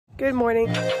Good morning.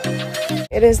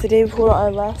 It is the day before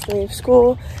our last day of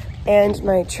school and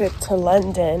my trip to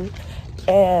London,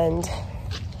 and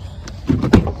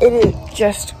it is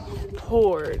just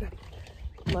poured,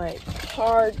 like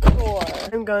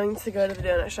hardcore. I'm going to go to the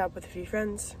donut shop with a few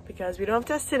friends because we don't have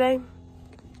tests today.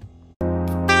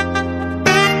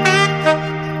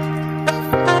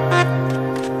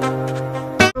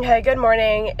 Okay, good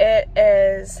morning. It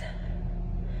is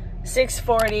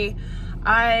 6:40.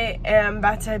 I am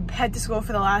about to head to school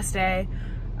for the last day.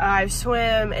 I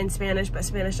swim and Spanish, but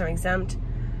Spanish I'm exempt.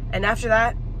 And after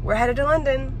that, we're headed to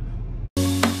London.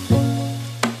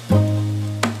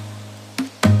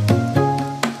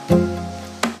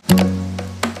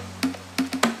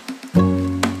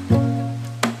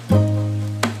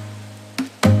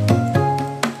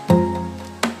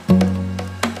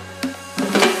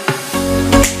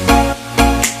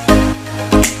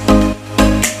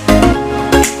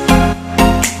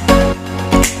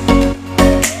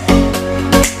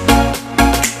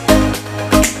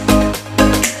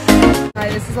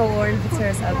 This is a Lauren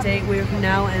Fitzgerald update. We have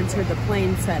now entered the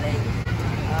plane setting.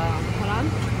 Hold on.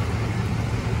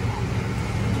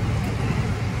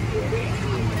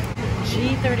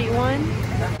 G31.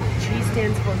 G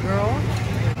stands for girl.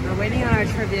 We're waiting on our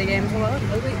trivia game to load.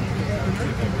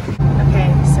 Okay,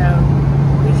 so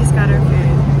we just got our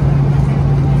food.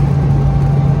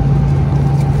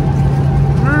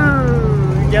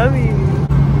 Mmm, yummy.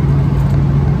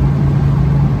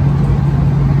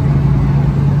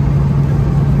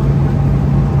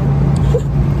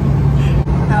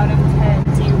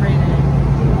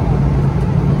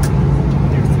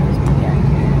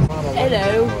 Hello,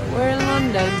 we're in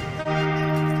London.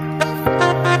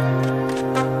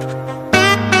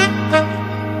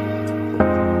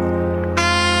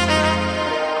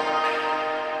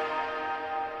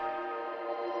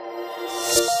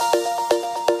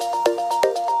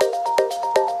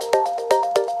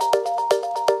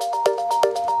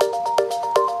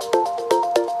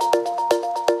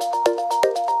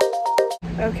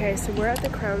 Okay, so we're at the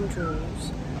Crown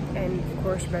Jewels, and of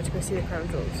course we're about to go see the Crown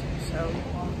Jewels, so.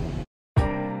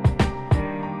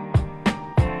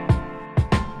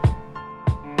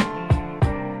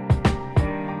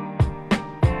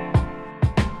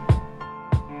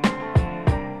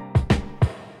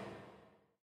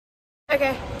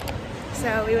 Okay,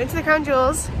 so we went to the Crown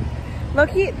Jewels.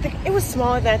 Loki, it was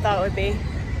smaller than I thought it would be.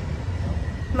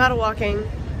 A lot of walking.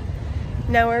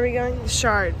 Now where are we going? The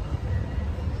Shard.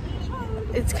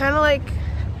 It's kind of like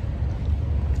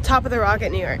top of the rock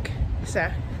at New York,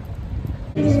 so.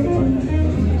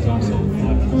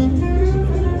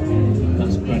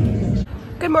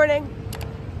 Good morning.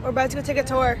 We're about to go take a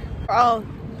tour. We're all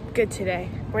good today.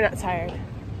 We're not tired,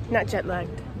 not jet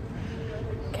lagged.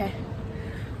 Okay,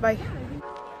 bye.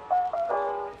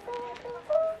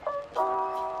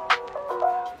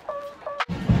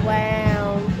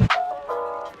 Wow.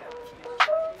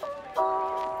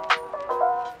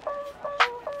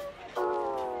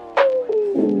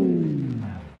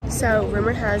 So,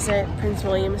 rumor has it Prince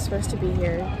William is supposed to be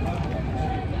here,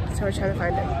 so we're trying to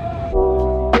find him.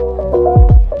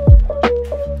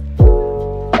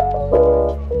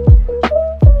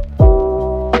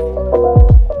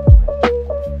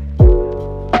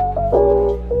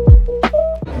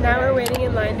 Now we're waiting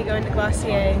in line to go into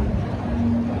Glossier.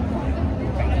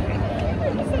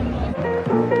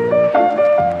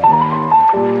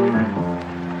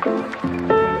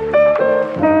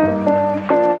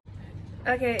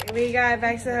 Okay, we got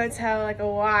back to the hotel like a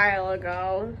while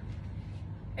ago,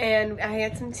 and I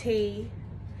had some tea,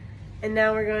 and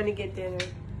now we're going to get dinner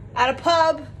at a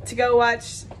pub to go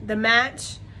watch the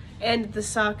match and the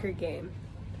soccer game.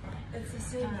 It's the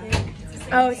same thing.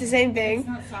 Oh, it's the same thing? It's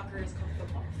not soccer, it's called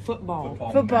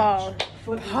football. Football.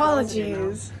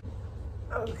 Apologies.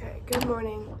 Okay, good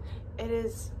morning. It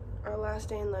is our last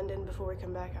day in London before we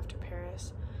come back after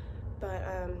Paris, but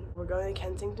we're going to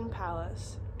Kensington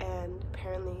Palace. And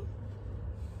apparently,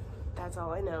 that's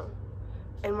all I know.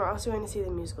 And we're also going to see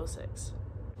the musical 6.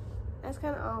 That's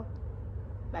kind of all.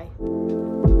 Bye.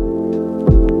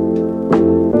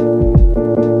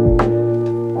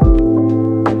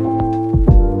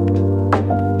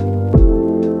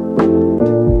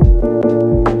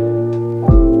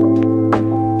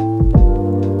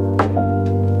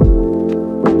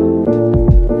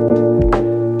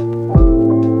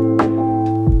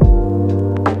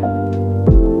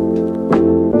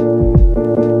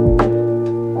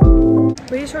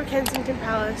 Kensington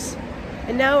Palace,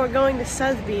 and now we're going to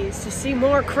Sotheby's to see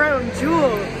more Crown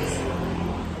Jewels.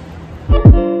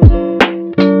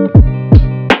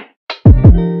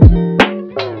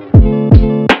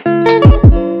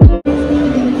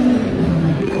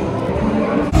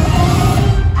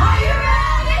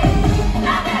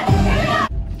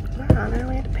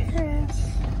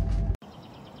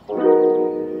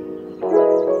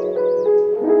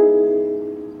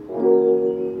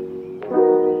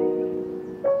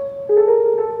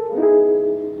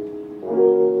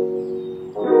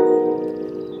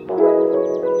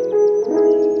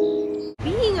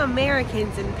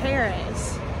 Kensington's in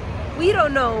Paris. We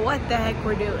don't know what the heck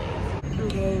we're doing.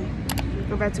 Okay,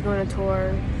 we're about to go on a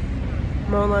tour.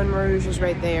 Moulin Rouge is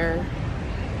right there.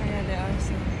 Yeah, they are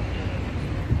so.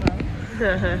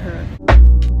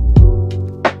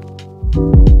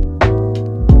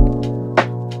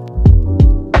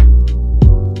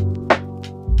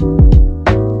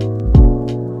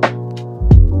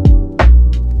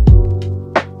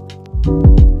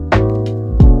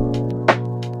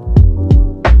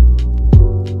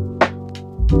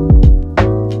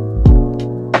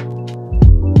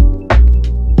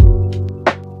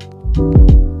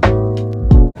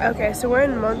 Okay, so we're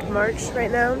in Montmartre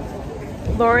right now.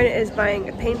 Lauren is buying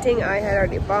a painting. I had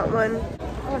already bought one.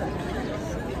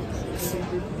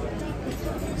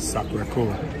 Super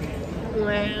cool.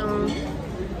 Wow.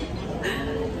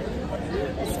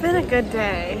 It's been a good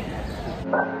day.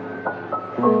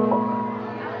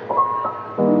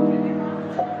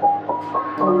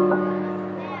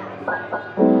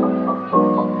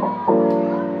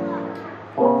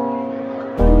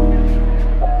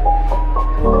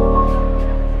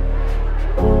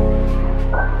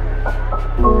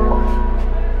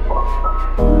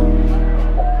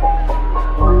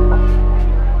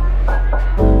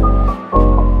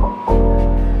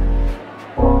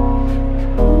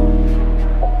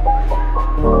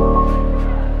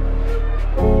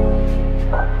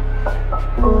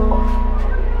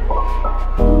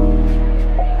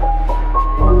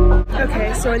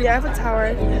 Okay, so in the Eiffel Tower,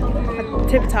 at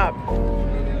tip top.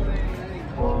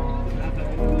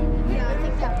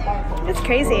 It's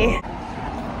crazy.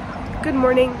 Good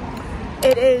morning.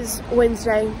 It is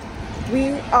Wednesday.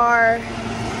 We are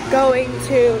going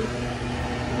to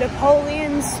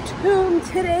Napoleon's tomb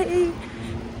today,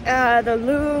 the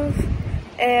Louvre,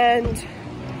 and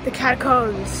the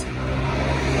catacombs.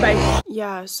 Bye.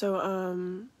 Yeah,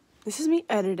 so this is me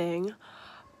editing.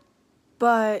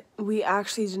 But we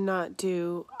actually did not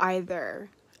do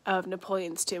either of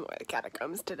Napoleon's tomb or the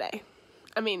catacombs today.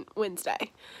 I mean,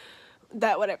 Wednesday.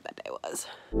 Whatever that day was.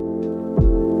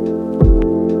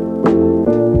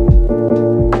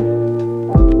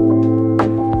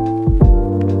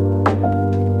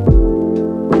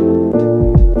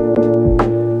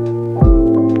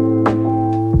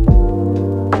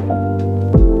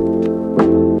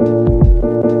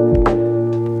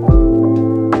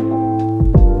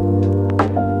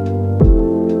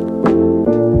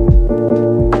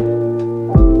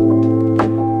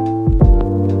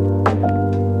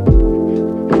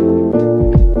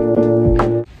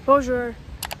 Bonjour.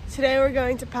 Today we're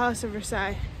going to Palace of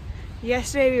Versailles.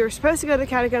 Yesterday we were supposed to go to the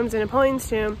catacombs and Napoleon's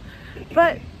tomb,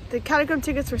 but the catacomb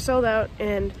tickets were sold out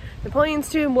and Napoleon's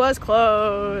tomb was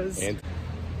closed.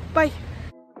 Bye.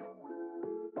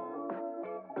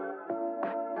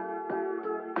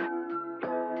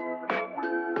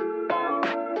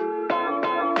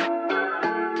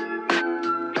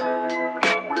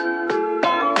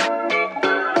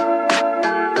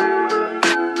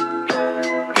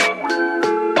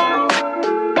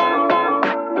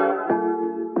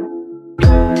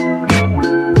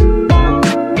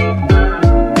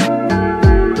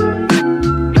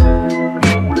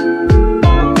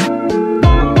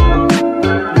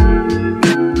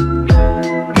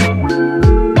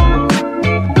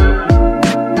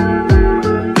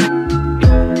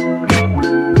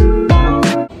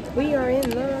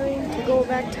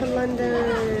 To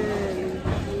London.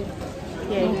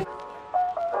 Yay.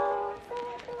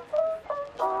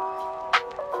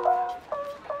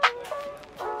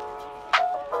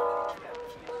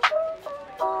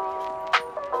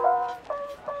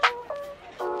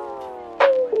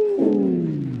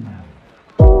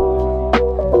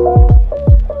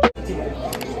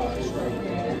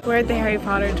 We're at the Harry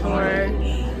Potter tour.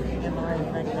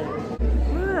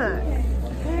 Look,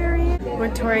 Harry.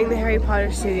 We're touring the Harry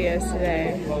Potter studios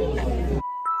today.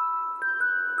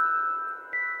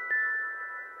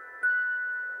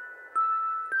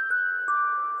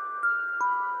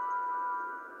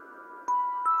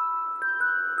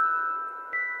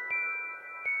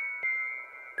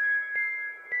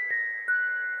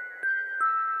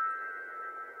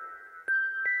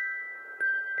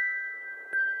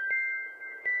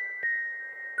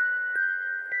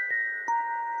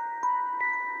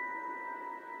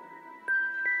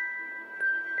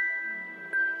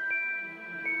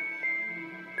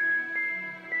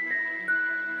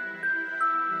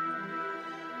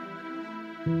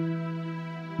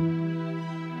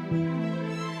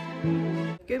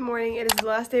 Good morning. It is the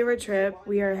last day of our trip.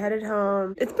 We are headed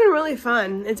home. It's been really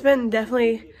fun. It's been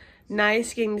definitely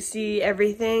nice getting to see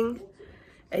everything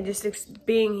and just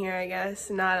being here, I guess,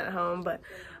 not at home. But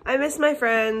I miss my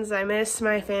friends. I miss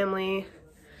my family.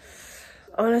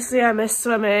 Honestly, I miss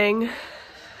swimming.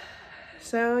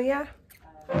 So yeah.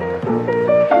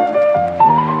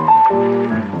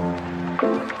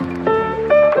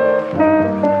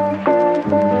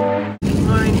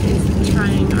 Lauren is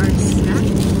trying our snack.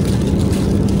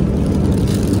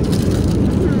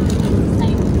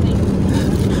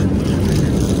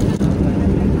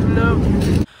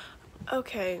 No.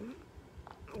 Okay.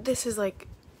 This is like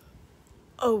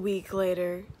a week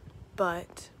later,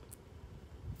 but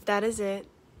that is it.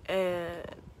 And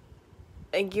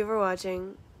thank you for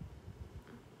watching.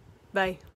 Bye.